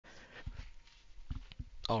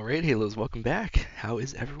Alright, Halos, welcome back. How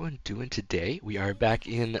is everyone doing today? We are back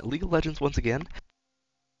in League of Legends once again,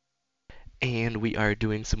 and we are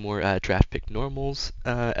doing some more draft pick normals,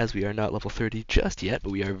 as we are not level 30 just yet,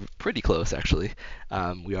 but we are pretty close actually.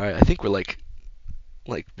 I think we're like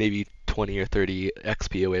maybe 20 or 30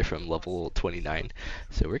 XP away from level 29,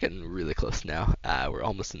 so we're getting really close now.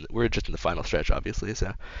 We're just in the final stretch, obviously.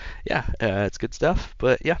 So yeah, it's good stuff.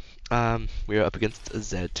 But yeah, we are up against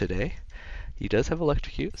Zed today. He does have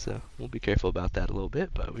electrocute, so we'll be careful about that a little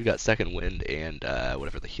bit. But we've got second wind and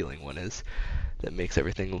whatever the healing one is that makes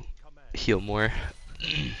everything heal more.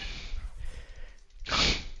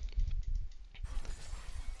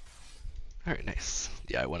 Alright, nice.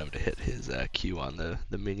 Yeah, I want him to hit his Q on the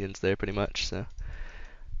minions there pretty much, so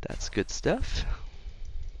that's good stuff.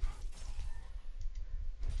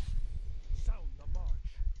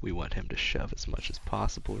 We want him to shove as much as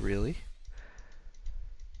possible, really.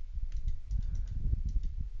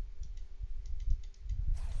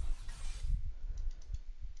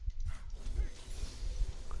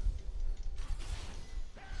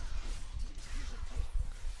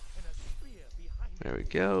 There we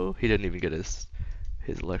go. He didn't even get his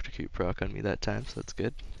electrocute proc on me that time, so that's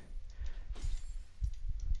good. I'll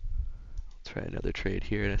try another trade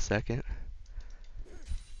here in a second.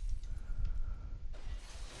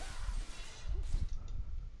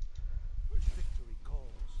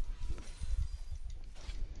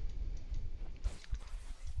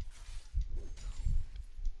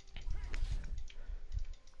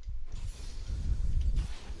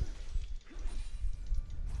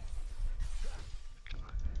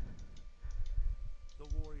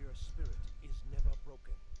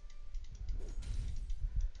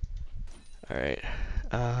 Alright.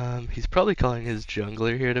 He's probably calling his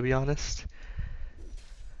jungler here, to be honest.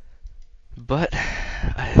 But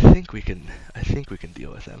I think we can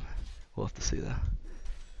deal with him. We'll have to see though.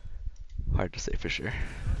 Hard to say for sure.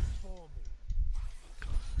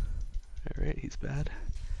 Alright, he's bad.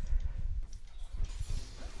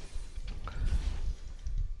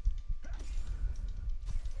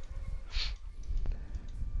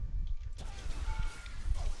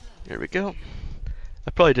 There we go. I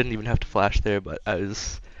probably didn't even have to flash there, but I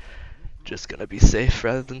was just gonna be safe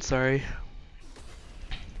rather than sorry.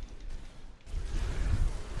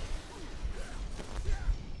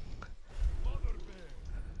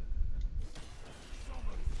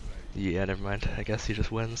 Yeah, never mind. I guess he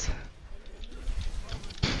just wins.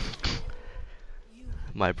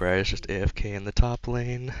 My Briar's just AFK in the top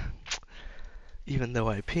lane, even though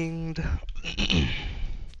I pinged.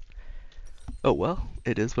 Oh well,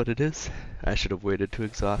 it is what it is. I should have waited to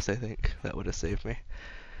exhaust, I think. That would have saved me.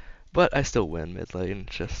 But I still win mid lane,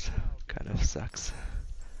 just kind of sucks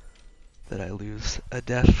that I lose a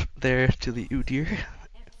death there to the Udyr.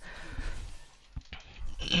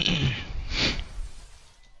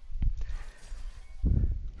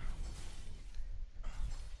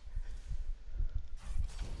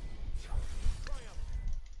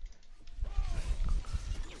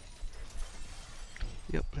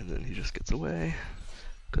 Yep, and then he just gets away,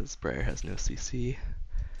 because Briar has no CC.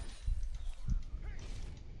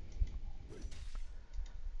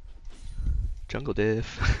 Jungle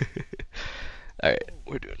diff. Alright,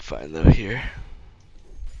 we're doing fine though here.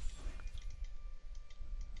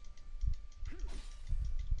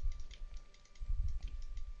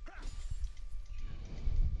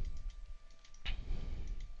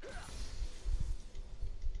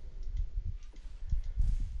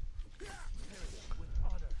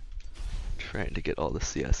 Trying to get all the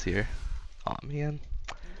CS here. Aw man.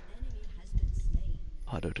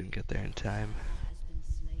 Auto didn't get there in time.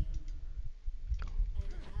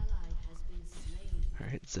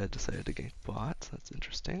 Alright, Zed decided to gank bot, that's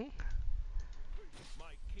interesting.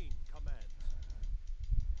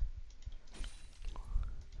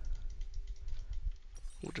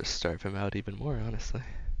 We'll just starve him out even more, honestly.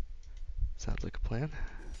 Sounds like a plan.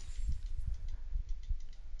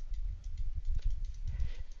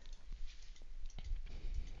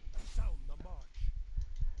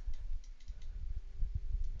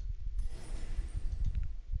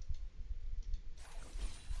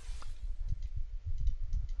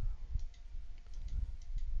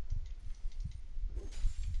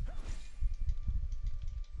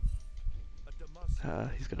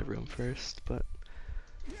 He's gonna roam first, but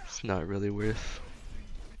it's not really worth.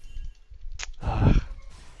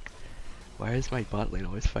 Why is my bot lane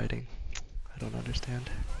always fighting? I don't understand.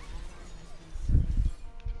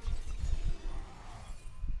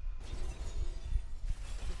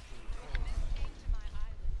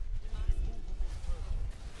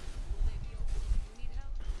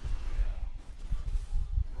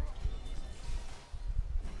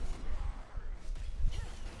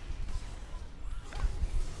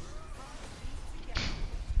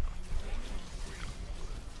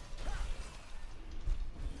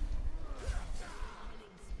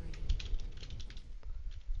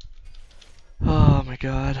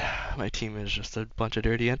 god, my team is just a bunch of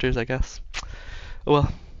dirty enters, I guess. Oh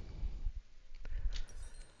well.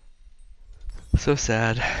 So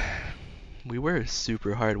sad. We were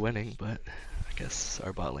super hard winning, but I guess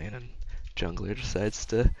our bot lane and jungler decides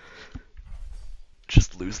to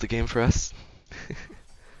just lose the game for us.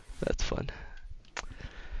 That's fun.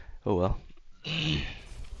 Oh well.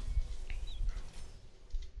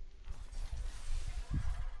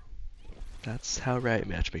 That's how Riot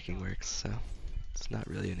matchmaking works, so it's not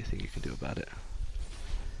really anything you can do about it.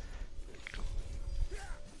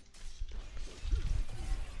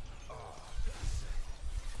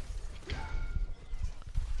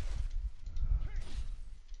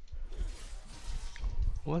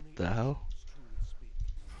 What the hell?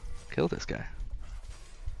 Kill this guy.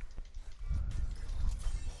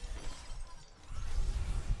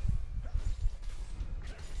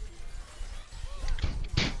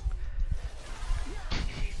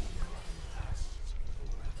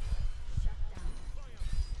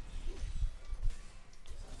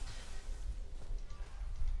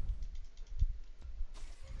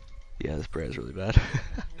 Yeah, this prayer is really bad.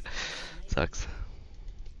 Sucks.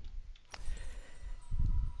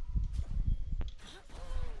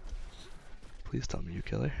 Please tell me you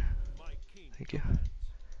kill her. Thank you.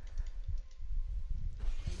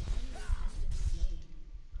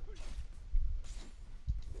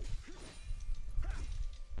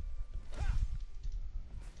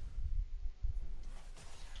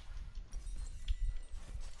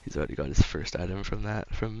 He's already got his first item from that,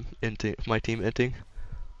 from my team inting.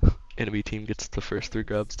 Enemy team gets the first 3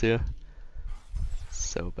 grubs too.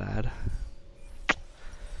 So bad.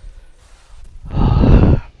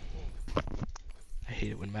 I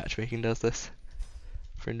hate it when matchmaking does this.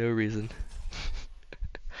 For no reason.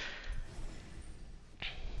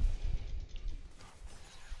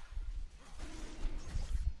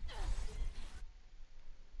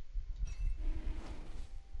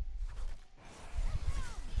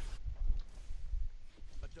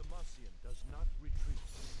 Does not retreat.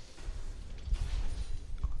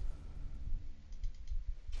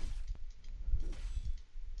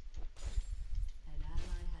 An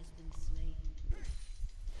ally has been slain.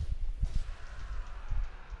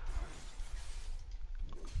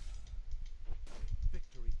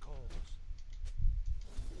 Victory calls.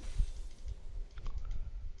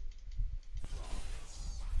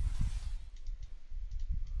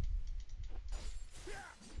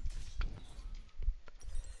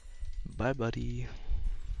 Bye, buddy.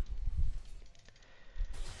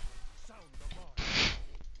 Sound the mark.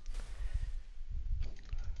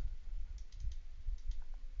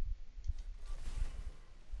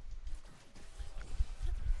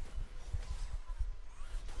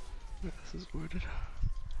 This is worded.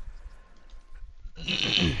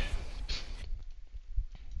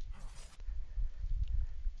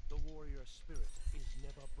 The warrior spirit is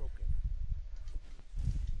never broken.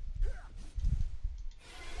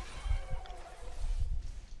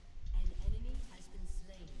 An enemy has been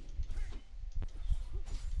slain.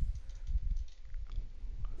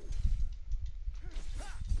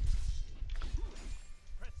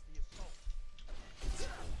 Press the assault.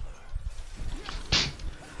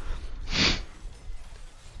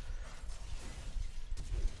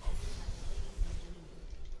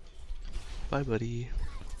 Bye, buddy.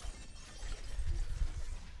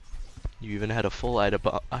 You even had a full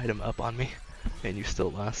item up on me, and you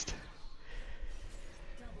still lost.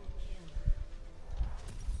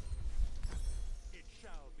 It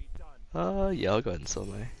shall be done. Yeah, I'll go ahead and sell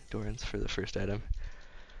my Dorans for the first item.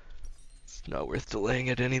 It's not worth delaying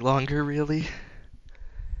it any longer, really.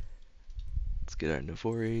 Let's get our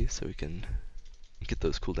Navori so we can get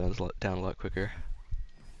those cooldowns down a lot quicker.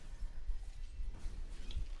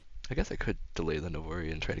 I guess I could delay the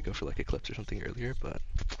Navori and try to go for like Eclipse or something earlier, but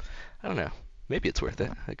I don't know. Maybe it's worth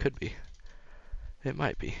it. It could be. It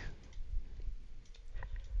might be.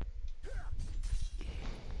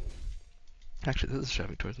 Actually, this is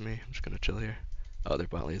shoving towards me. I'm just gonna chill here. Oh, their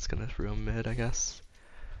bot lane's gonna roam mid, I guess.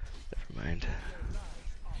 Never mind.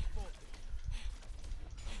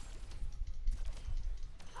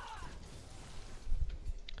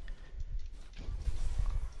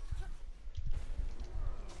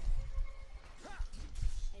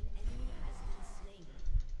 An enemy has been slain.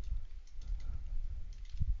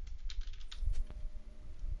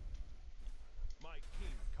 My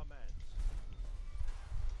king commands.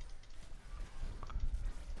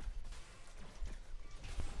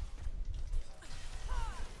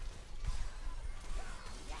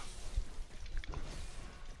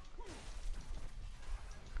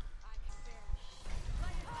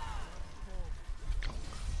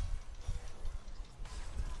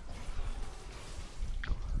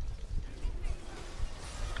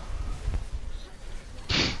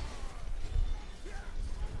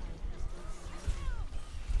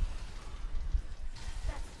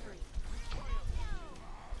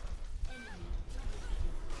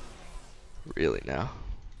 Really now.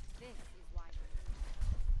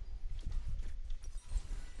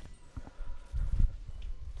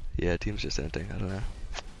 Yeah, team's just ending. I don't know.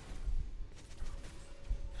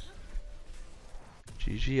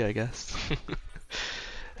 GG, I guess.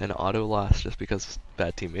 An auto loss just because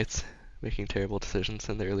bad teammates making terrible decisions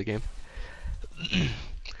in the early game.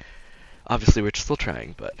 Obviously, we're still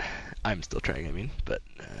trying, but I'm still trying, I mean, but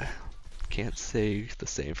can't say the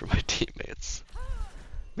same for my teammates.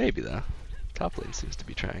 Maybe though. Top lane seems to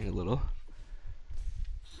be trying a little.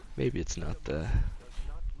 Maybe it's not the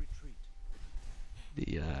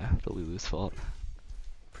Lulu's fault.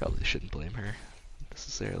 Probably shouldn't blame her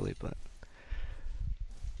necessarily, but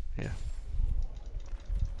yeah.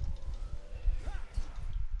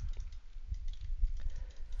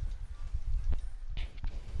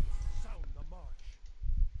 Sound the march.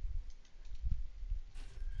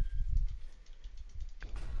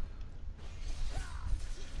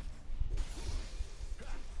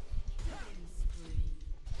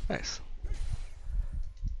 Nice.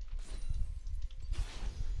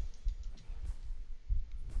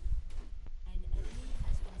 An enemy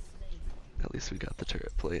has been slain. At least we got the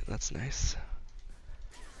turret plate. That's nice.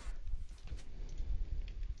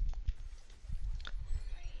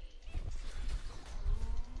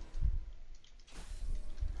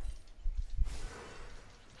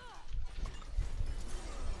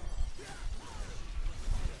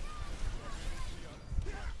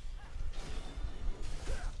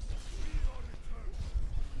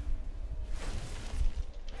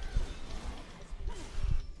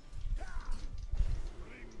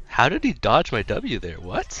 How did he dodge my W there?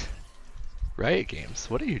 What? Riot Games,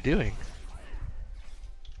 what are you doing?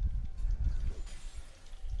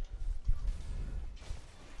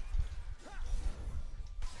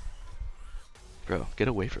 Bro, get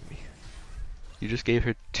away from me. You just gave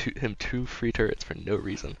him two free turrets for no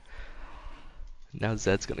reason. Now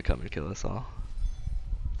Zed's gonna come and kill us all.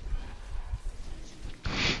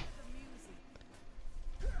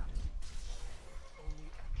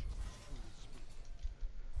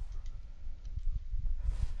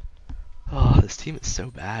 Oh, this team is so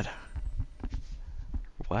bad.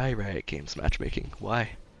 Why Riot Games matchmaking?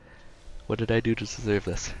 Why? What did I do to deserve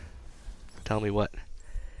this? Tell me what.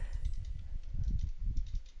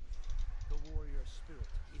 The warrior spirit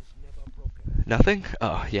is never broken. Nothing?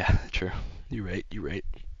 Oh, yeah, true. You're right, you're right.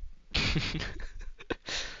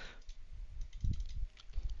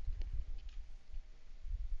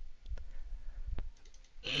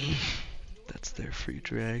 That's their free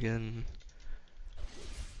dragon.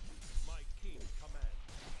 My king commands.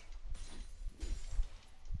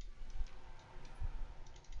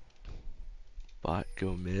 Bot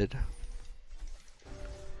go mid.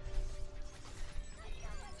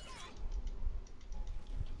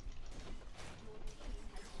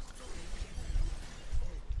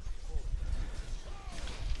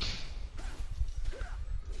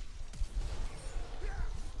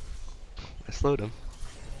 I slowed him.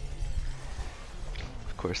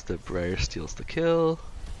 Of course, the Briar steals the kill.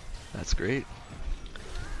 That's great.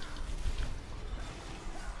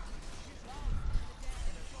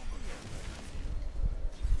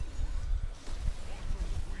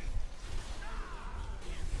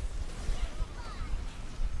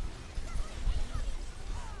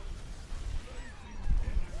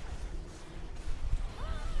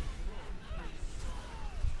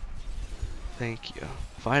 Thank you.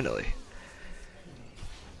 Finally.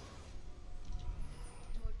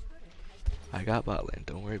 I got bot lane.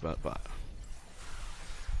 Don't worry about bot.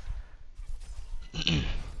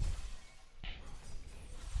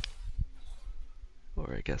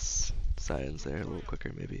 Or I guess Sion's there a little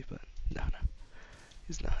quicker maybe, but no,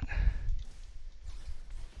 he's not.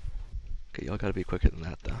 Okay, y'all gotta be quicker than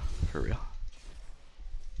that though, for real.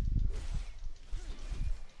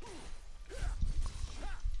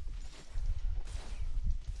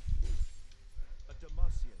 A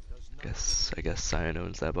Demacian does not I guess Sion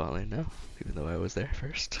owns that bot lane now, even though I was there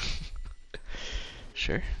first.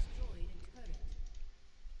 Sure.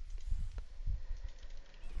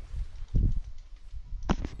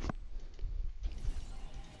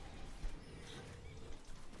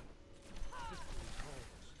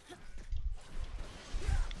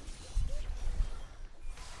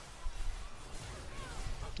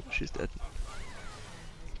 She's dead.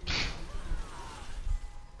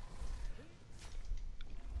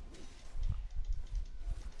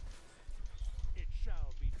 It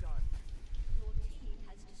shall be done. Your team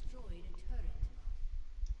has destroyed a turret.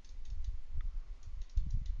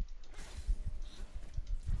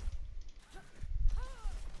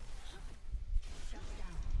 Shut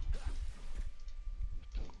down.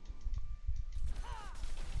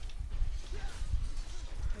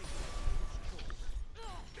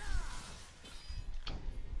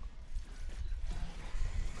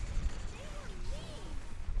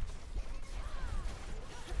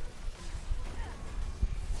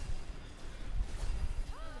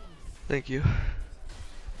 Thank you.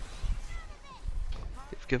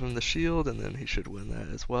 Give him the shield, and then he should win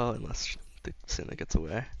that as well, unless the Senna gets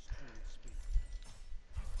away.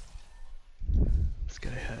 This guy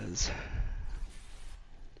has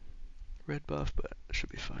red buff, but it should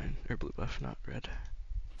be fine. Or blue buff, not red.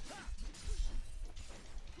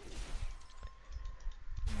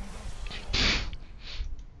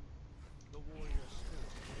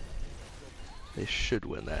 They should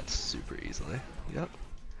win that super easily. Yep.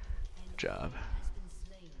 Good job.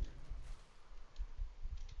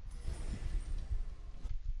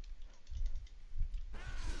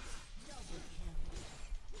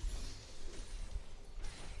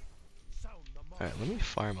 Alright, let me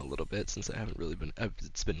farm a little bit since I haven't really been,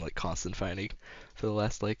 it's been like constant fighting for the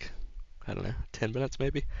last like, I don't know, 10 minutes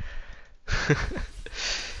maybe?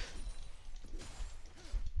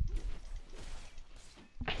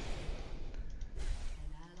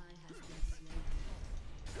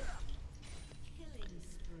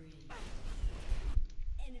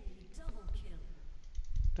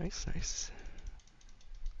 Nice, nice.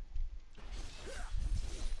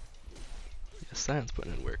 Yeah, Sion's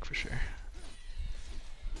putting in work for sure.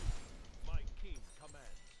 My king commands.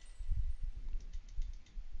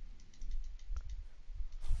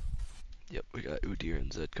 Yep, we got Udyr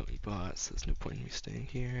and Zed going bot, so there's no point in me staying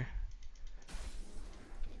here.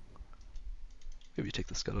 Maybe take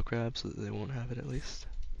the Scuttle Crab so that they won't have it at least.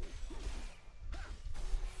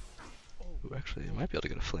 Ooh, actually, I might be able to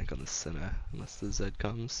get a flank on the Senna unless the Zed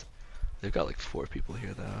comes. They've got like 4 people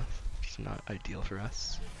here though. It's not ideal for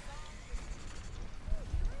us.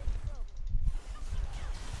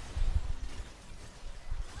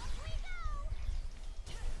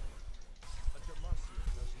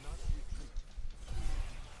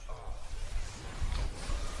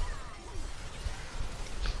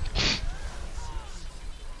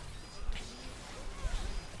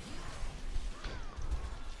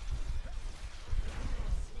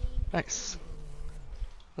 Nice.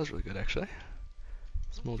 That was really good actually.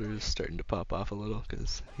 Smolder is starting to pop off a little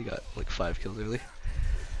because he got like 5 kills early.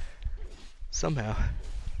 Somehow.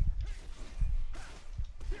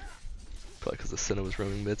 Probably because the Senna was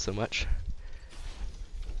roaming mid so much.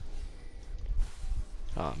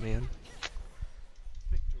 Aw, man.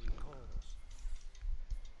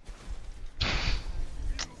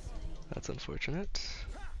 That's unfortunate.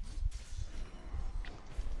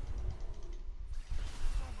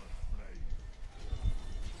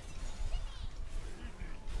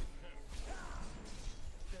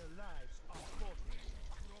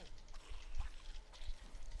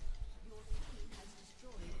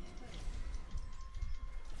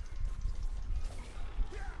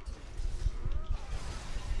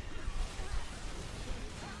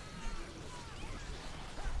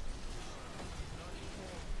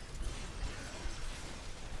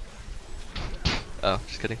 Oh,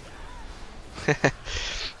 just kidding.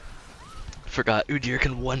 Forgot Udyr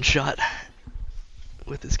can one-shot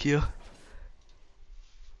with his Q.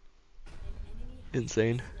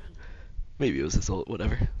 Insane. Maybe it was his ult,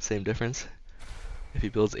 whatever. Same difference. If he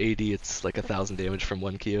builds AD, it's like 1000 damage from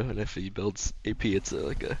 1 Q, and if he builds AP, it's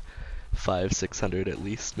like a 500-600 at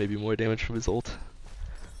least, maybe more damage from his ult.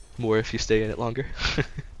 More if you stay in it longer.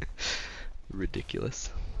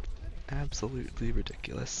 Ridiculous. Absolutely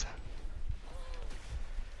ridiculous.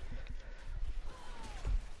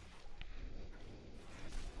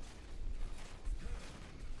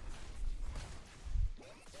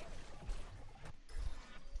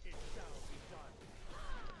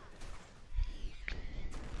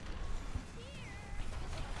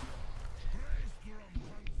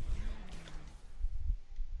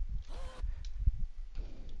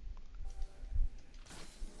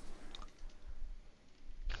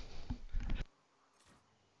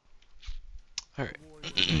 Alright.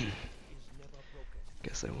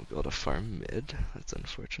 Guess I won't be able to farm mid. That's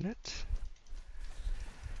unfortunate.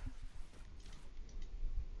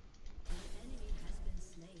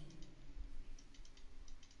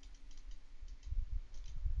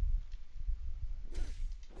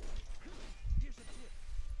 Here's a tip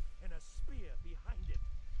and a spear behind it.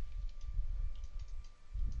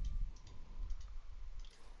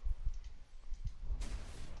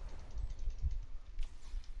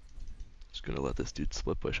 Just gonna let this dude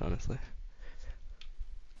split push, honestly.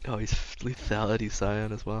 Oh, he's lethality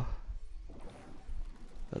Sion as well.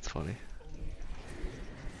 That's funny.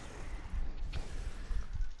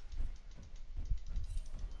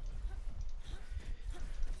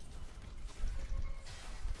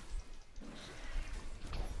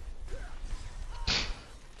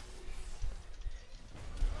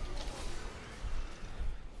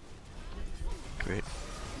 Great.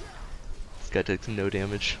 Guy takes no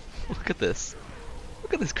damage. Look at this.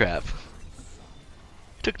 Look at this crap.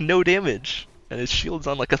 He took no damage, and his shield's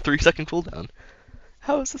on like a 3-second cooldown.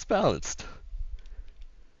 How is this balanced?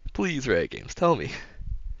 Please, Riot Games, tell me.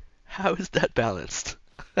 How is that balanced?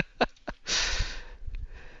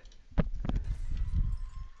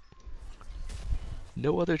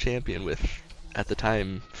 No other champion with, at the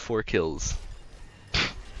time, 4 kills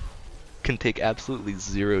can take absolutely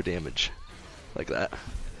 0 damage like that.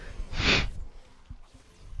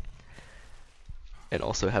 And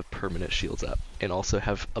also have permanent shields up, and also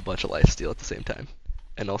have a bunch of lifesteal at the same time,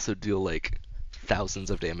 and also deal like thousands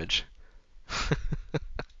of damage.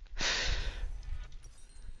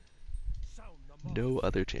 No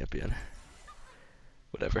other champion.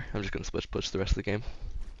 Whatever, I'm just gonna push the rest of the game.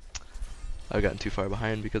 I've gotten too far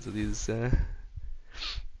behind because of these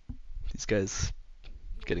guys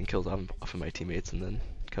getting killed off of my teammates and then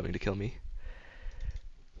coming to kill me.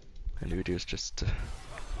 And Udyr is just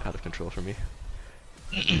out of control for me.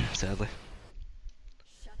 Sadly.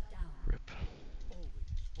 Rip.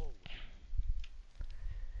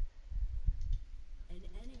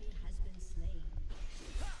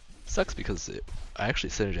 Sucks because I actually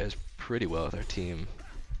synergize pretty well with our team,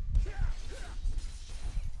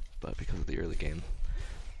 but because of the early game,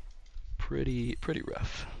 pretty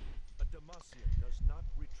rough.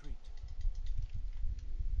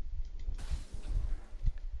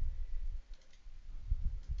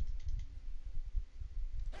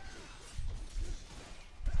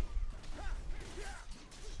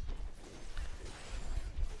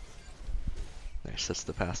 Nice, that's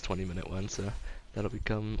the past 20-minute one, so that'll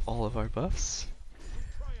become all of our buffs.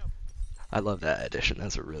 I love that addition,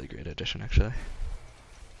 that's a really great addition actually.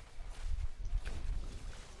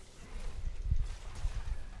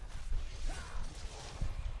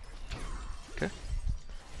 Okay.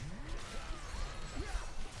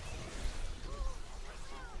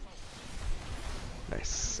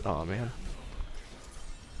 Nice. Oh man.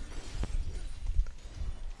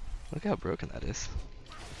 Look how broken that is.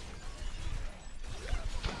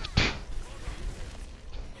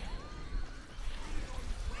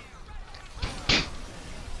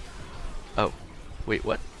 Oh, wait,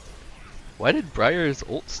 what? Why did Briar's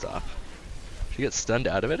ult stop? Did she get stunned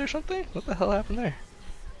out of it or something? What the hell happened there?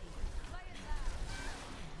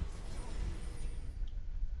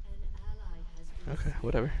 Okay,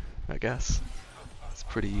 whatever, I guess. It's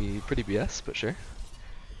pretty BS, but sure.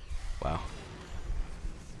 Wow.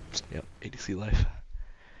 Yep, ADC life.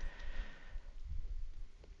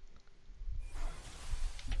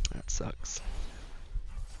 That sucks.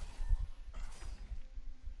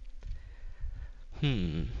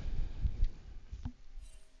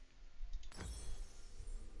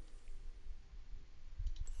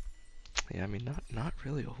 Yeah, I mean, not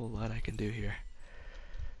really a whole lot I can do here.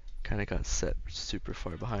 Kind of got set super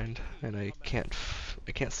far behind, and I can't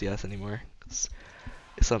CS anymore because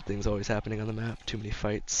something's always happening on the map. Too many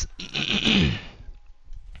fights, which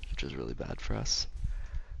is really bad for us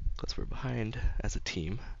because we're behind as a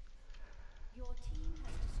team. Your team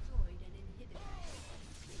has destroyed an inhibitor.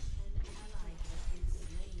 An ally has been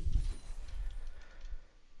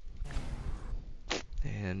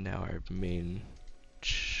slain. And now our main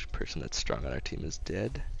person that's strong on our team is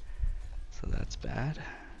dead, so that's bad.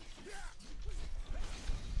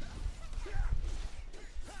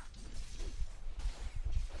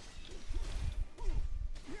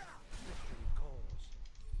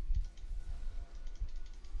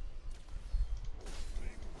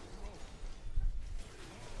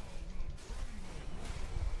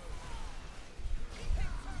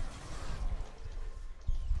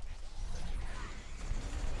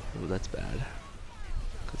 Oh, that's bad.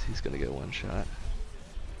 Because he's going to get one shot.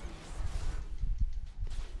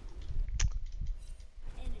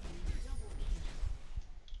 Enemy double kill.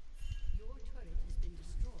 Your turret has been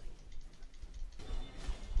destroyed.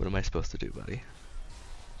 What am I supposed to do, buddy?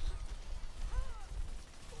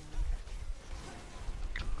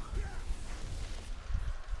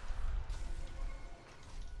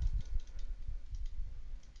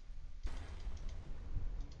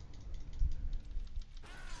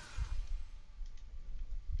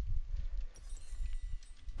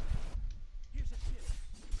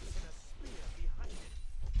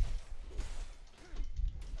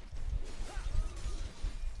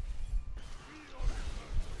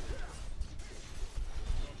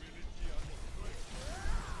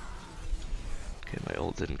 Okay, my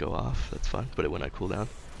ult didn't go off, that's fun, but it went on cooldown.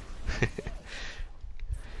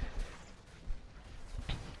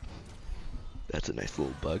 That's a nice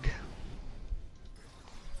little bug.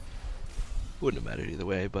 Wouldn't have mattered either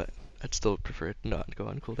way, but I'd still prefer it not to go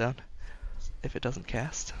on cooldown if it doesn't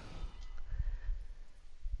cast.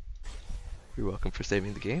 You're welcome for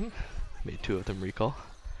saving the game. Made 2 of them recall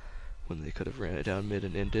when they could have ran it down mid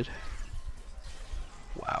and ended.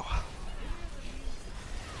 Wow.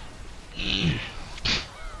 It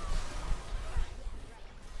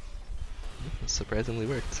surprisingly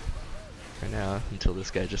worked. For now, until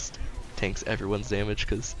this guy just tanks everyone's damage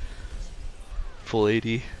because full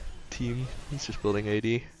AD team, he's just building AD.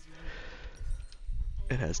 It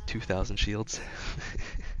has 2,000 shields.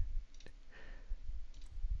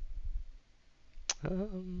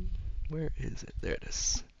 Where is it? There it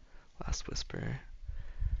is. Last Whisper.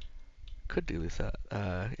 Could do with that.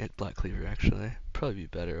 Black Cleaver actually. Probably be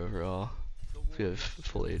better overall. If we have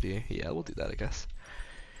full AD. Yeah, we'll do that I guess.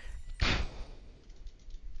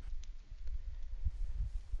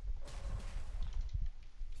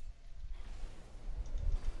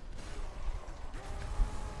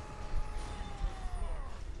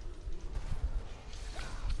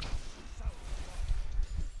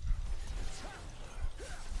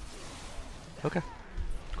 Okay.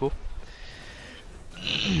 Cool.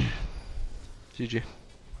 GG.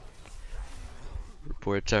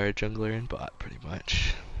 Reports our jungler and bot pretty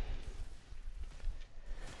much.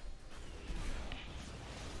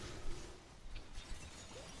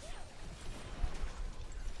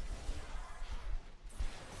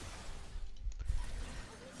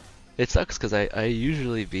 It sucks because I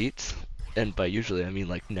usually beat, and by usually I mean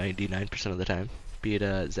like 99% of the time, beat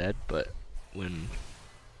Zed, but when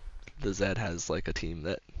the Zed has like a team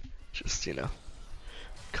that just, you know,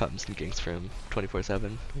 comes and ganks for him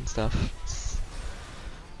 24/7 and stuff, it's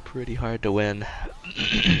pretty hard to win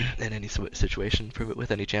in any situation with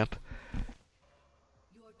any champ.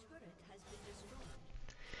 Your turret has been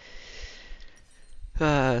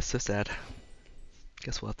destroyed. So sad.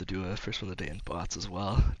 Guess we'll have to do a first one of the day in bots as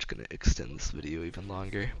well. It's gonna extend this video even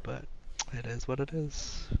longer, but it is what it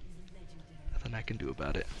is. Nothing I can do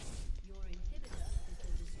about it. Your inhibitor has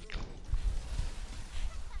been destroyed.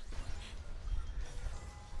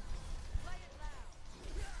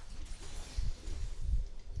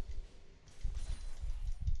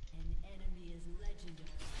 An enemy is legendary.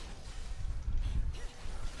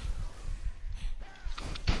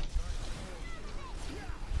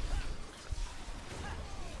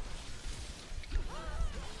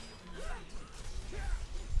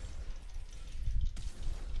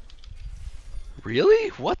 Really?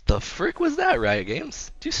 What the frick was that, Riot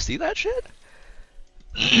Games? Do you see that shit?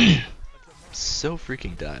 So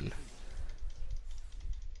freaking done.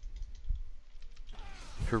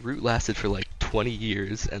 Her root lasted for like 20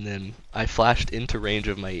 years, and then I flashed into range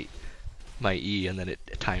of my E, and then it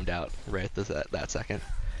timed out right at that second.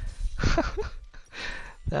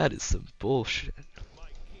 That is some bullshit.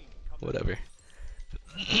 Whatever.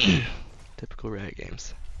 Typical Riot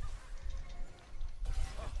Games.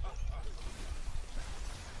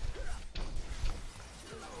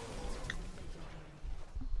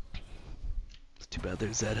 It's too bad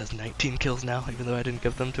their Zed has 19 kills now, even though I didn't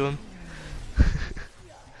give them to him.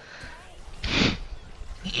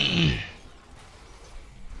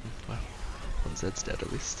 Well, one Zed's dead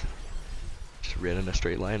at least. Just ran in a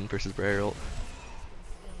straight line versus Briar ult.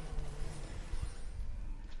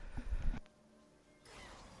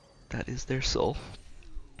 That is their soul.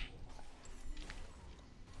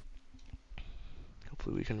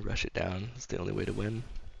 Hopefully we can rush it down. It's the only way to win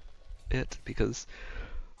it, because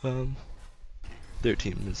their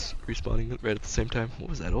team is respawning right at the same time. What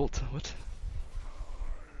was that ult? What?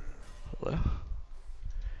 Hello?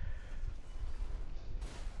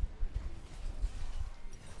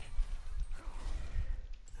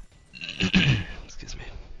 Excuse me.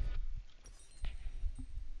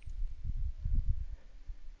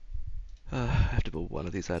 I have to build one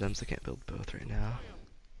of these items. I can't build both right now,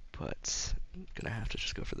 but I'm gonna have to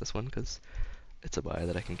just go for this one because it's a buy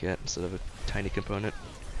that I can get instead of a tiny component.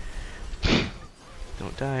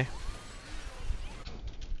 Don't die. An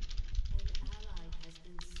ally has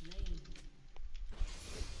been slain.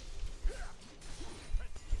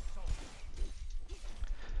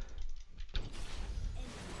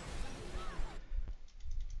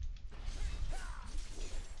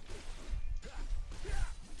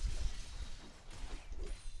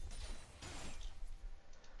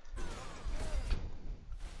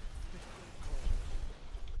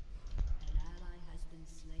 An ally has been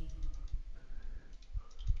slain.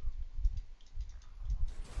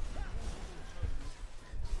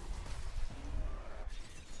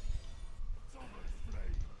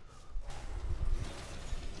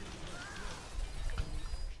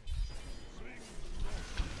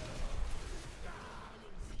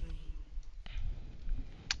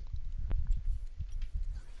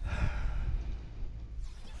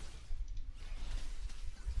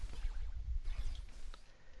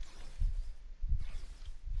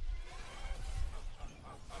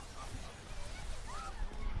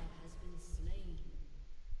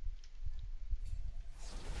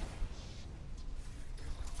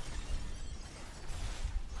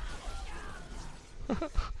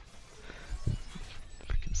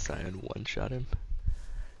 Freaking Scion one-shot him.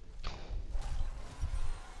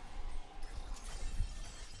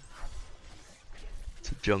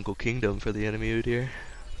 It's a jungle kingdom for the enemy out here.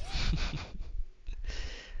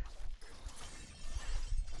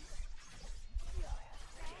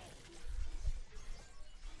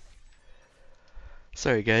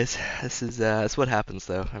 Sorry guys, this is that's what happens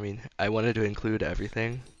though. I mean, I wanted to include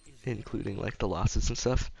everything, including like the losses and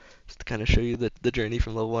stuff, just to kind of show you the journey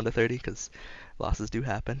from level 1 to 30, because losses do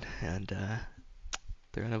happen, and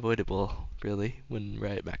they're unavoidable, really, when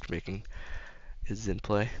Riot matchmaking is in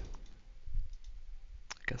play.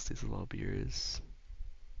 I guess these lobbiers.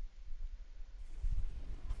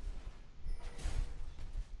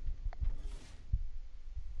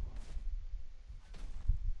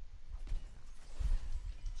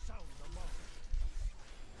 Sound the mark.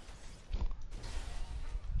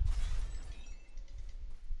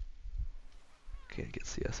 Can't get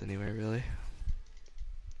CS anywhere really.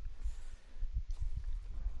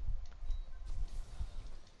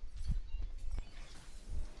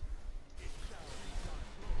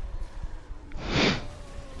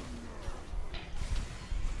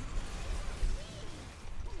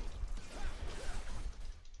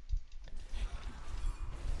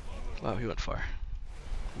 Wow, he went far.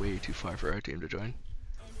 Way too far for our team to join.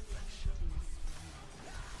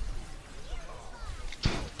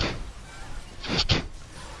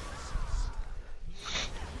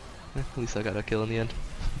 At least I got a kill in the end.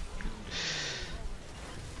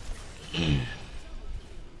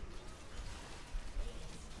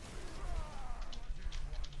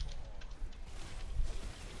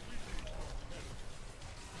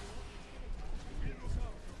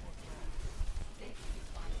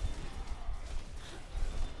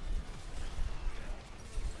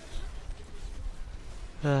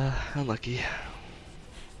 Unlucky.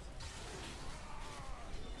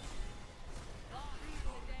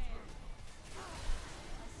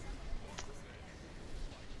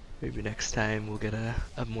 Maybe next time we'll get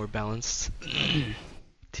a more balanced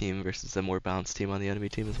team versus a more balanced team on the enemy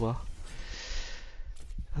team as well.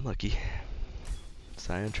 Unlucky.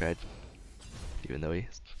 Scion tried, even though he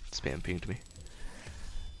spam pinged me.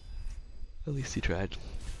 At least he tried.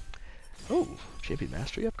 Oh, champion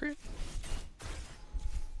mastery upgrade.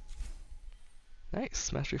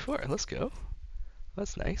 Nice, mastery 4. Let's go.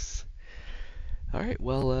 That's nice. All right,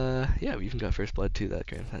 well, yeah, we even got first blood too that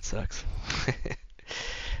game. That sucks.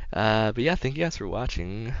 But yeah, thank you guys for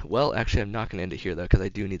watching. Well, actually, I'm not going to end it here, though, because I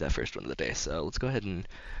do need that first one of the day. So let's go ahead and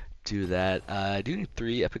do that. I do need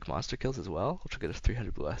 3 epic monster kills as well, which will get us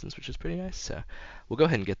 300 blue essence, which is pretty nice. So we'll go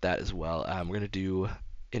ahead and get that as well. We're going to do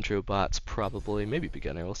intro bots, probably. Maybe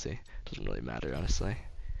beginner. We'll see. Doesn't really matter, honestly.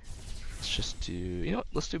 Let's just do... You know what?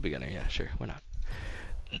 Let's do beginner. Yeah, sure. Why not?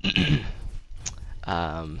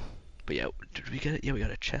 But yeah, did we get it? Yeah, we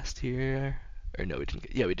got a chest here. Or no, we didn't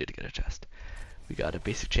get... Yeah, we did get a chest. We got a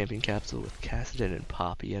basic champion capsule with Cassidon and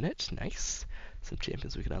Poppy in it. Nice. Some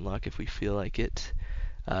champions we can unlock if we feel like it.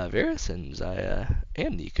 Varus and Xayah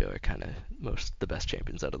and Nico are kind of the best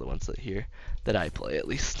champions out of the ones that I play, at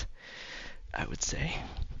least, I would say.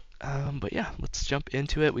 But yeah, let's jump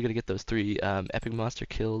into it. We gotta get those 3 epic monster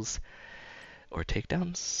kills or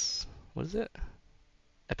takedowns. What is it?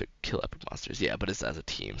 Epic monsters. Yeah, but it's as a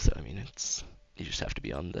team, so I mean, you just have to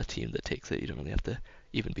be on the team that takes it. You don't really have to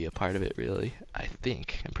even be a part of it, really. I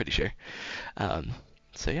think. I'm pretty sure.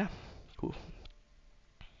 So yeah, cool.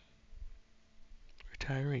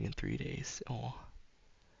 Retiring in 3 days. Oh,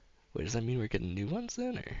 wait, does that mean we're getting new ones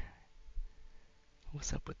then, or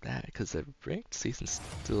what's up with that? Because the ranked season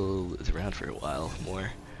still is around for a while more.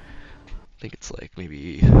 I think it's like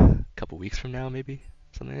maybe a couple weeks from now, maybe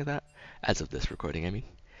something like that. As of this recording, I mean.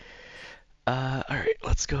 Alright,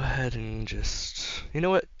 let's go ahead and just... You know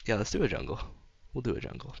what? Yeah, let's do a jungle. We'll do a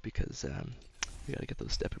jungle, because we gotta get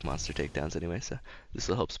those epic monster takedowns anyway, so this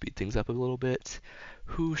will help speed things up a little bit.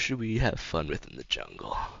 Who should we have fun with in the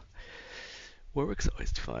jungle? Warwick's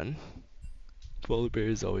always fun. Polar Bear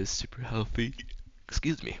is always super healthy.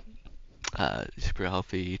 Excuse me. Super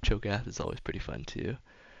healthy. Cho'Gath is always pretty fun, too.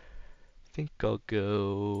 I think I'll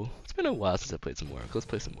go... It's been a while since I played some Warwick. Let's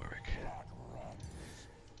play some Warwick.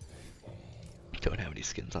 Don't have any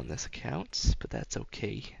skins on this account, but that's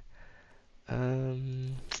okay. Yeah,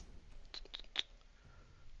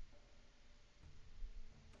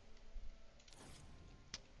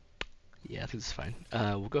 I think it's fine.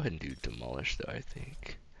 We'll go ahead and do Demolish, though, I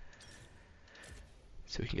think.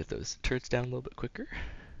 So we can get those turrets down a little bit quicker.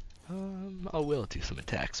 I will do some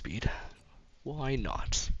attack speed. Why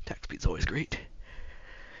not? Attack speed's always great.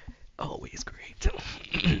 Always great.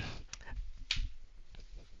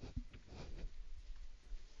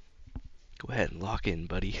 Walk in,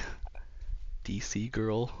 buddy. DC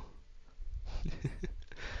girl.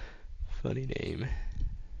 Funny name.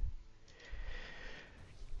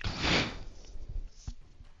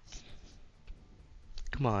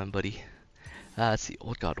 Come on, buddy. Let's see.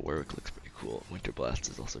 Old God Warwick looks pretty cool. Winter Blast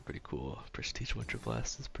is also pretty cool. Prestige Winter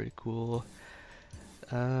Blast is pretty cool.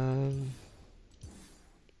 Fire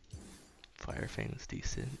Fang is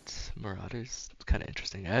decent. Marauders kind of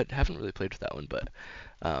interesting. I haven't really played with that one, but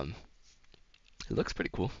it looks pretty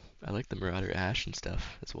cool. I like the Marauder Ash and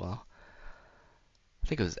stuff as well. I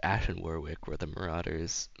think it was Ash and Warwick were the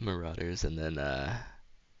Marauders, and then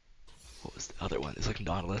what was the other one? It's like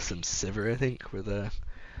Nautilus and Sivir, I think, were the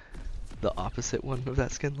opposite one of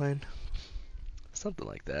that skin line. Something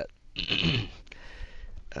like that.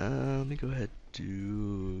 Let me go ahead and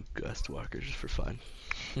do Gust Walker just for fun.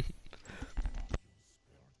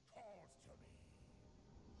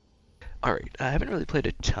 Alright, I haven't really played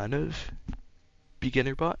a ton of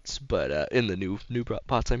beginner bots, but in the new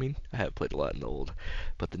bots, I mean. I have played a lot in the old,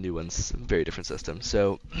 but the new one's a very different system.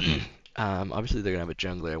 So, obviously they're going to have a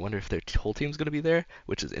jungler. I wonder if their whole team's going to be there,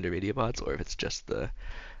 which is intermediate bots, or if it's just their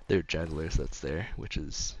junglers that's there, which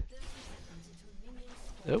is...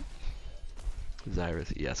 Oh.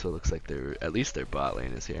 Zyrus, yeah, so it looks like at least their bot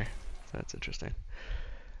lane is here. So that's interesting.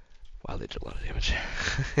 Wow, they did a lot of damage.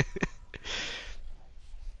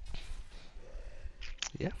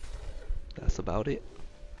 Yeah, that's about it.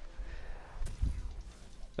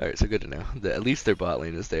 Alright, so good to know that at least their bot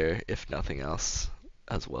lane is there, if nothing else,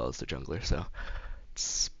 as well as the jungler, so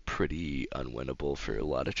it's pretty unwinnable for a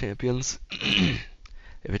lot of champions. If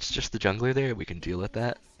it's just the jungler there, we can deal with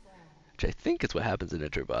that, which I think is what happens in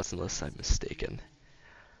intro boss, unless I'm mistaken.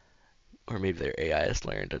 Or maybe their AI has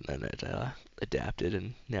learned and then it adapted,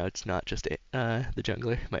 and now it's not just the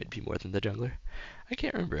jungler. It might be more than the jungler. I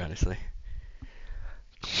can't remember, honestly.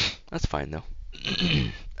 That's fine, though.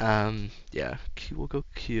 Yeah, Q, we'll go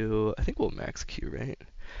Q. I think we'll max Q, right?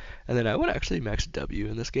 And then I would actually max W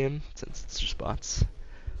in this game, since it's just bots.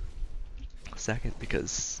 Second,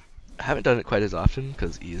 because I haven't done it quite as often,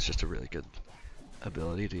 because E is just a really good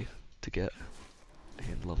ability to get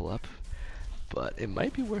and level up. But it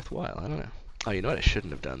might be worthwhile, I don't know. Oh, you know what I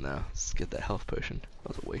shouldn't have done, though? Is get that health potion.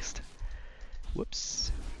 That was a waste.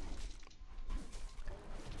 Whoops.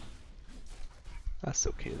 That's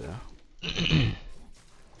okay, though.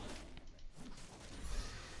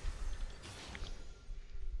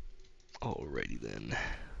 Alrighty then.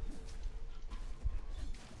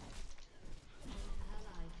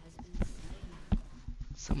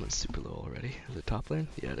 Someone's super low already. Is it top lane?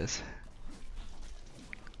 Yeah, it is.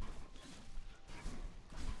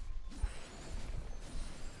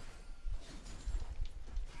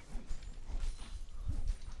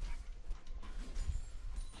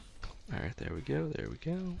 Alright, there we go, there we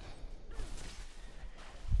go.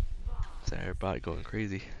 Is that our bot going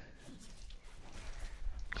crazy?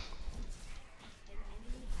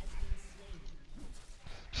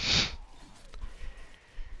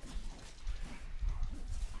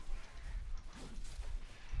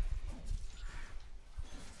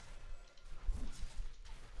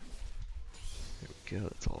 There we go,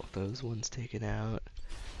 that's all of those ones taken out.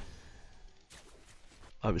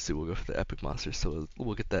 Obviously we'll go for the epic monsters, so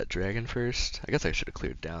we'll get that dragon first. I guess I should have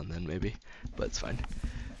cleared down then maybe, but it's fine.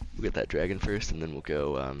 We'll get that dragon first, and then we'll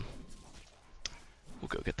go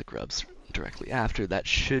get the grubs directly after. That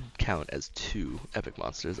should count as 2 epic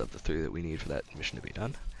monsters of the 3 that we need for that mission to be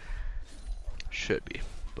done. Should be,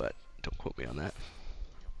 but don't quote me on that.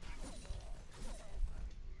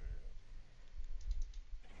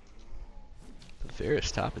 The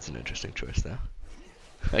Varus top is an interesting choice, though.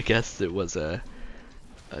 I guess it was a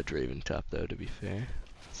Draven top, though, to be fair.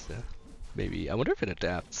 So maybe, I wonder if it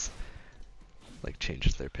adapts, like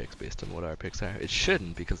changes their picks based on what our picks are. It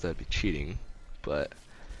shouldn't, because that'd be cheating, but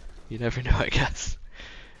you never know, I guess.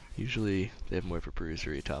 Usually they have more of a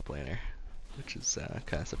bruisery top laner, which is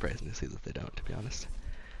kind of surprising to see that they don't, to be honest.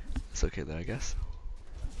 It's okay though, I guess.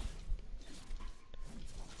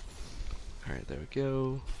 Alright, there we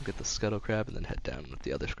go. We'll get the Scuttle Crab and then head down with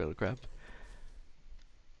the other Scuttle Crab.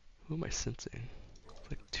 Who am I sensing?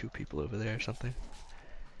 Like 2 people over there or something.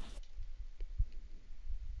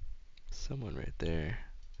 Someone right there.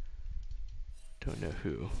 Don't know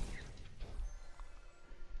who.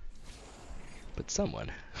 But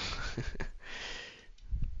someone.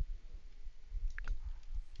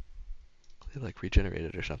 They like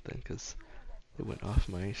regenerated or something, because it went off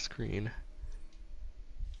my screen.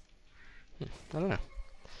 I don't know.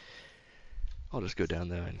 I'll just go down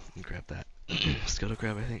though and grab that. Scuttle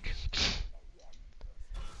Crab, I think.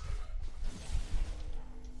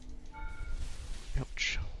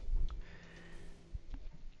 Ouch.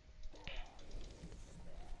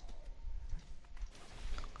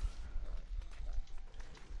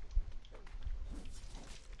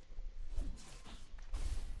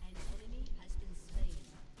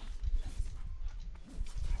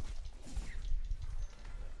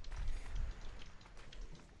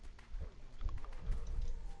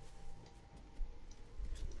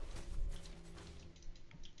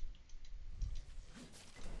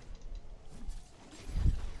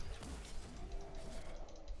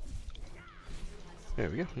 There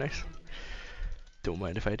we go, nice. Don't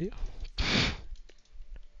mind if I do. I'm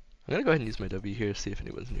gonna go ahead and use my W here, see if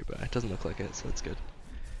anyone's nearby. It doesn't look like it, so that's good.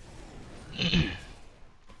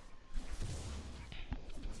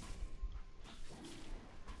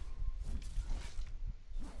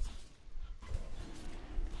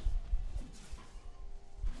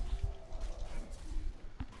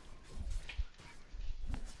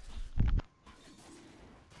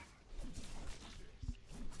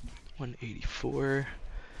 $184.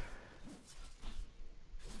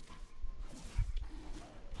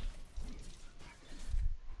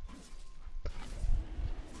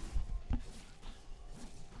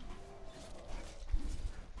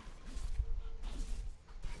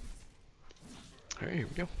 Alright, here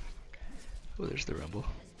we go. Oh, there's the rumble.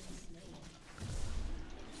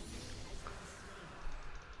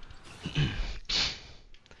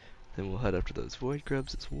 Then we'll head up to those void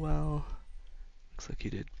grubs as well. Looks like he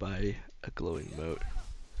did buy a glowing moat.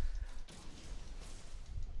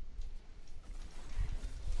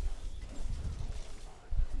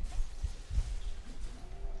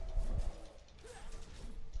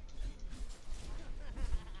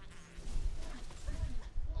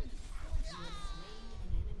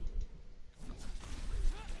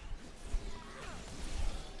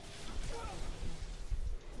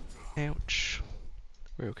 Ouch.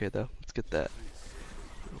 We're okay though. Let's get that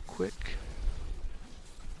real quick.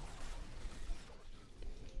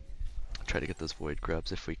 Try to get those void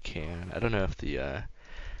grubs if we can. I don't know if the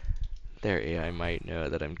their AI might know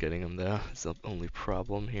that I'm getting them though. It's the only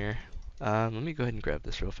problem here. Let me go ahead and grab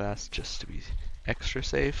this real fast just to be extra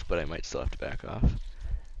safe, but I might still have to back off.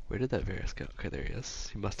 Where did that Varus go? Okay, there he is.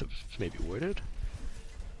 He must have maybe warded?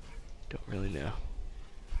 Don't really know.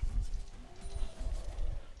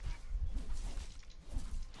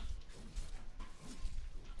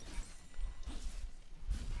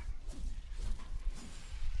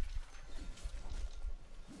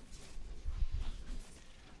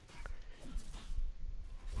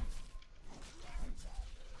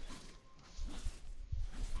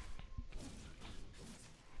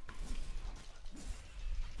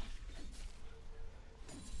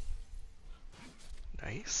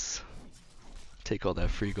 Nice. Take all that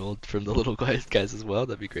free gold from the little guys as well,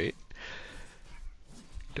 that'd be great.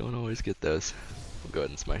 Don't always get those. We'll go ahead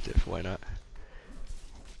and smite it, why not?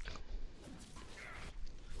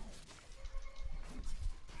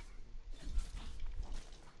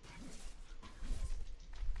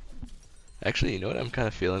 Actually, you know what I'm kind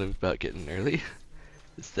of feeling about getting early?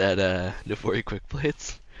 Is that Navori quick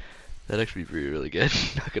blades. That'd actually be really good,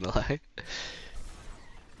 not gonna lie.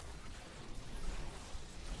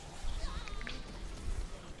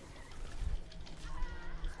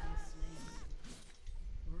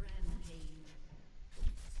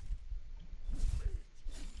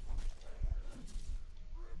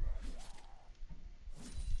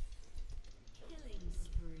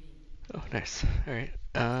 Oh, nice. Alright.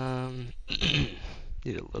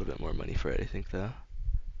 Need a little bit more money for it, I think, though.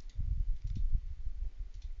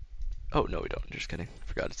 Oh, no, we don't. Just kidding.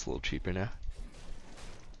 Forgot it's a little cheaper now.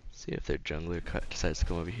 See if their jungler decides to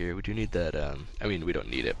come over here. We do need that, I mean, we don't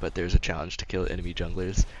need it, but there's a challenge to kill enemy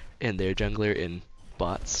junglers and their jungler in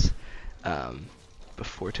bots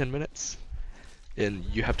before 10 minutes. And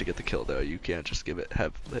you have to get the kill, though. You can't just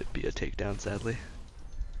have it be a takedown, sadly.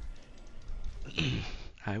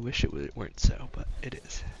 I wish it weren't so, but it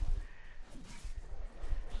is.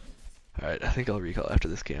 Alright, I think I'll recall after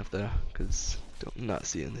this camp though, because I'm not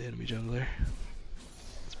seeing the enemy jungler.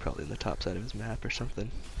 It's probably in the top side of his map or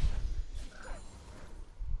something.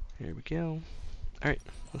 Here we go. Alright,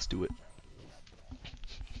 let's do it.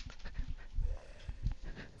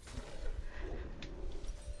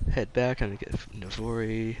 Head back, I'm gonna get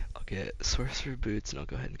Navori, I'll get Sorcerer Boots, and I'll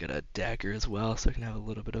go ahead and get a dagger as well, so I can have a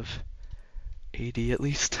little bit of AD at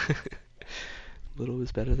least. Little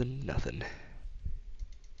is better than nothing.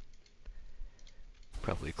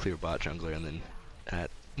 Probably clear bot jungler and then at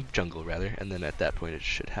jungle rather, and then at that point it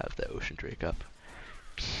should have the Ocean Drake up.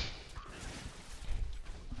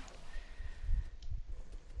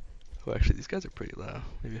 Oh, actually these guys are pretty low.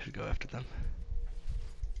 Maybe I should go after them.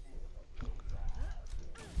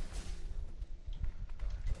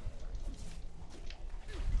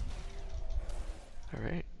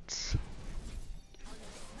 Alright.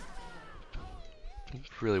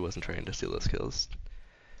 Really wasn't trying to steal those kills.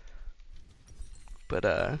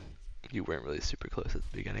 But you weren't really super close at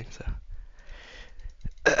the beginning, so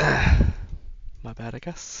my bad, I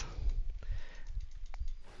guess.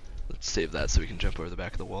 Let's save that so we can jump over the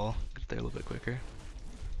back of the wall, get there a little bit quicker.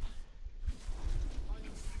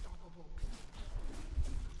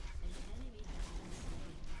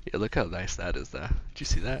 Yeah, look how nice that is though. Did you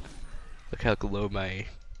see that? Look how low my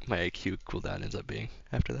IQ cooldown ends up being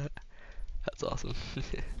after that. That's awesome.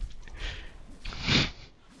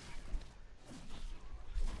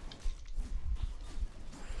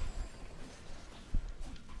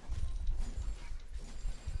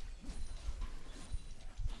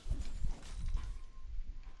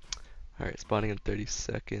 Alright, spawning in 30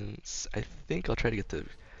 seconds. I think I'll try to get the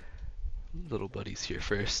little buddies here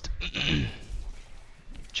first.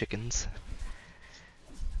 Chickens.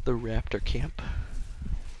 The raptor camp.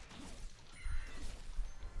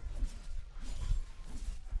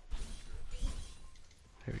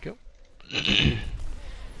 There we go.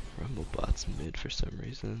 Rumblebot's mid for some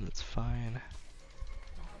reason, that's fine.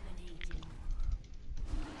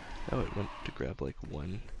 Oh, it went to grab like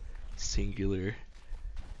one singular,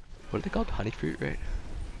 what are they called? Honey fruit, right?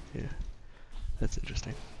 Yeah, that's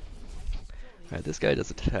interesting. Alright, this guy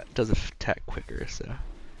does attack quicker, so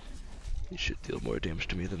he should deal more damage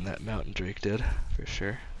to me than that mountain drake did, for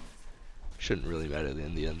sure. Shouldn't really matter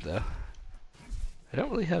in the end, though. I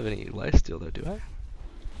don't really have any lifesteal, though, do I?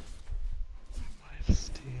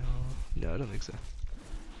 Lifesteal... No, I don't think so.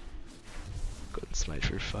 Go ahead and smite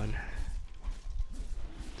for fun.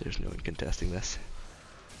 There's no one contesting this.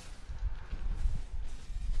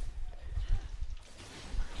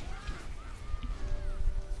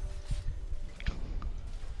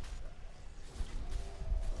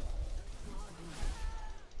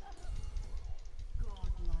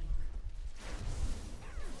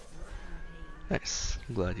 Nice.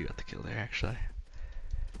 I'm glad you got the kill there, actually.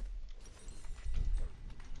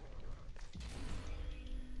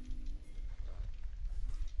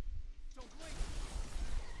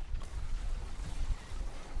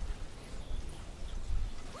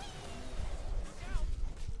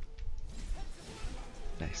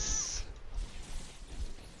 Nice.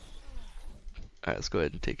 Alright, let's go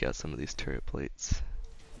ahead and take out some of these turret plates.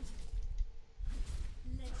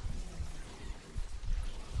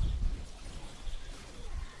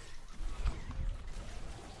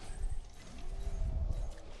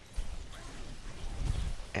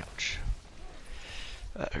 Ouch.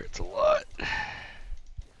 That hurts a lot.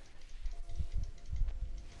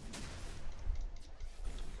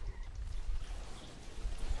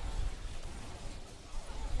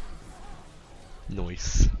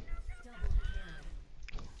 Nice.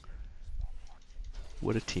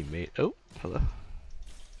 What a teammate. Oh, hello.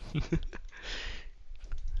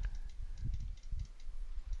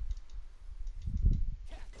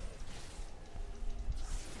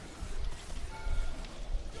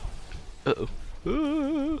 Uh-oh.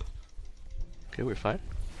 Okay, we're fine.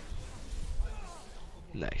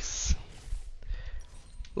 Nice.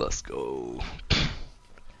 Let's go.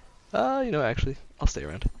 You know, actually, I'll stay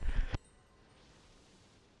around.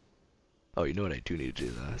 Oh, you know what I do need to do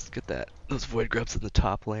though? Is get those void grubs in the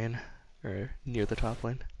top lane, or near the top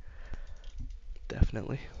lane.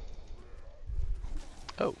 Definitely.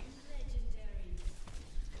 Oh.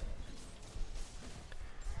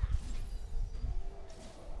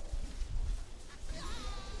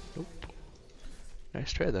 Nope.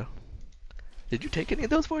 Nice try though. Did you take any of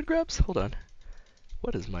those void grubs? Hold on.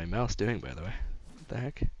 What is my mouse doing, by the way? What the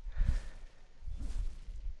heck?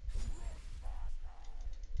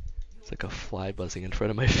 It's like a fly buzzing in front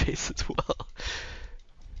of my face as well.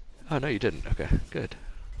 Oh, no, you didn't. Okay, good.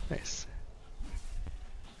 Nice.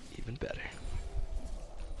 Even better.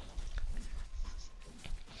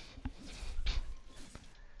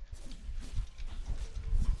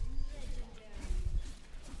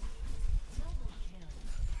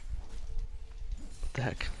 What the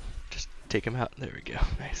heck? Just take him out. There we go.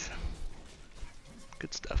 Nice.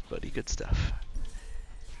 Good stuff, buddy. Good stuff.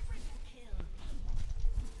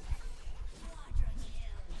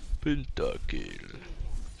 Pentakill.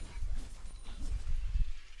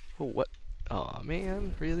 Oh, what? Aw,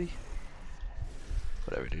 man, really?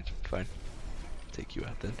 Whatever, dude. Fine. Take you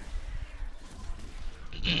out then.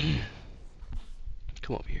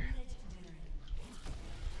 Come over here.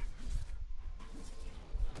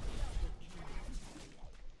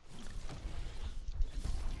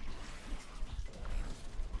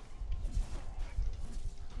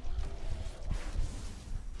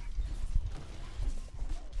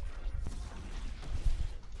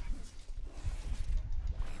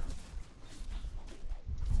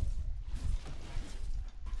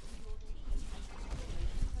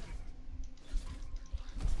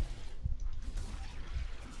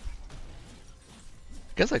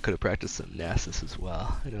 Guess I could have practiced some Nasus as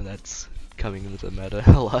well. I know that's coming into the meta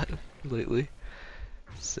a lot lately.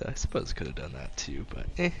 So I suppose I could have done that too, but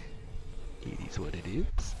it is what it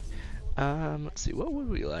is. Let's see, what would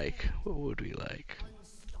we like? What would we like?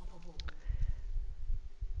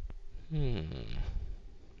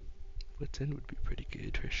 What's in would be pretty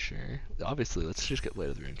good for sure. Obviously, let's just get Blade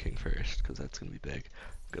of the Rune King first, because that's going to be big.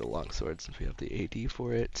 Get a longsword since we have the AD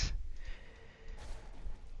for it.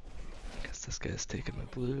 Guess this guy's taking my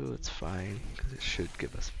blue, it's fine, because it should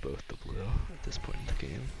give us both the blue at this point in the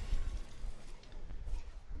game.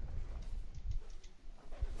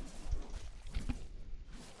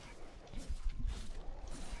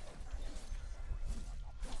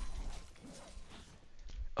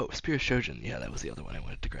 Oh, Spear of Shojin, yeah, that was the other one I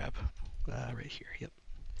wanted to grab. Right here, yep.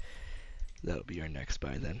 That'll be our next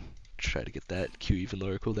buy then. Try to get that Q even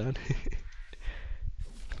lower cooldown.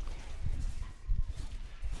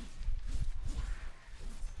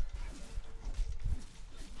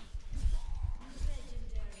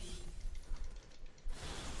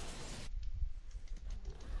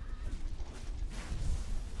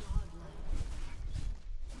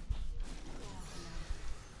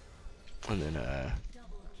 And then,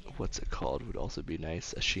 what's it called would also be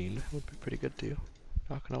nice. A Sheen would be pretty good too,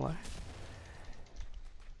 not gonna lie.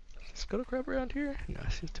 Is Scuttle Crab around here? No,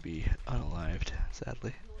 it seems to be unalived,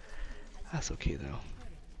 sadly. That's okay though.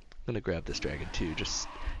 I'm gonna grab this dragon too, just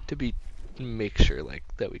to make sure like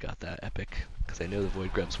that we got that epic, because I know the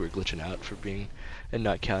Void Grubs were glitching out for being and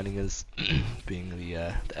not counting as being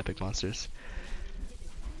the epic monsters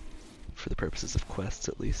for the purposes of quests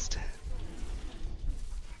at least.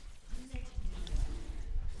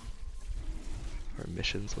 Or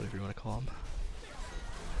missions, whatever you want to call them.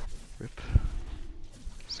 Rip.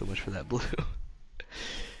 So much for that blue.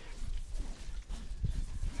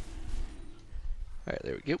 Alright,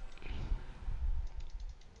 there we go.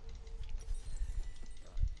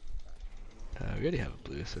 We already have a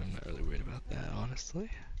blue, so I'm not really worried about that, honestly.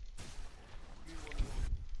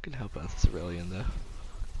 Can help out this Aurelion, though.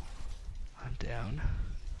 I'm down.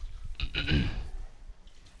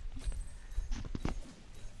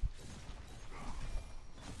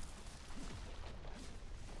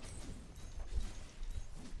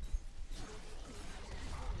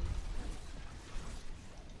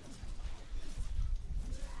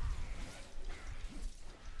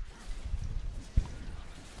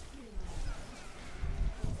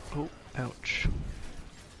 Oh, ouch.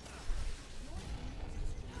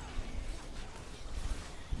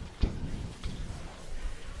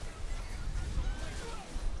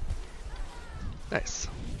 Nice.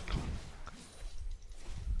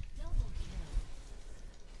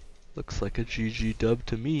 Looks like a GG dub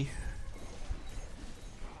to me.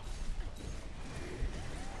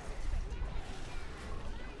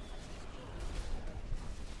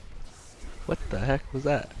 What the heck was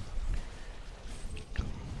that?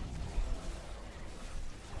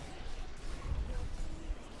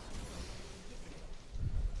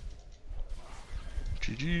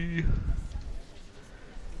 GG.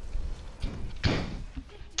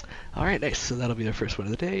 Alright, nice. So that'll be the first one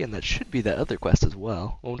of the day, and that should be that other quest as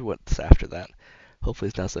well. I wonder what's after that. Hopefully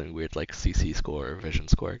it's not something weird like CC score or vision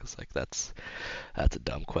score, because like that's a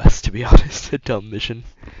dumb quest, to be honest. A dumb mission.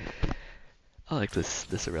 I like this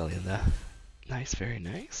Aurelion though. Nice, very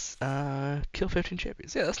nice. Kill 15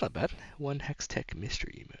 champions. Yeah, that's not bad. One Hextech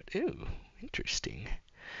mystery emote. Ooh, interesting.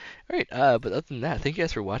 Alright, but other than that, thank you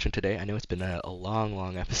guys for watching today. I know it's been a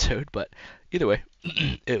long episode, but either way,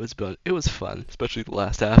 it was fun, especially the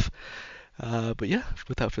last half. But yeah,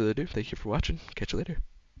 without further ado, thank you for watching. Catch you later.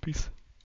 Peace.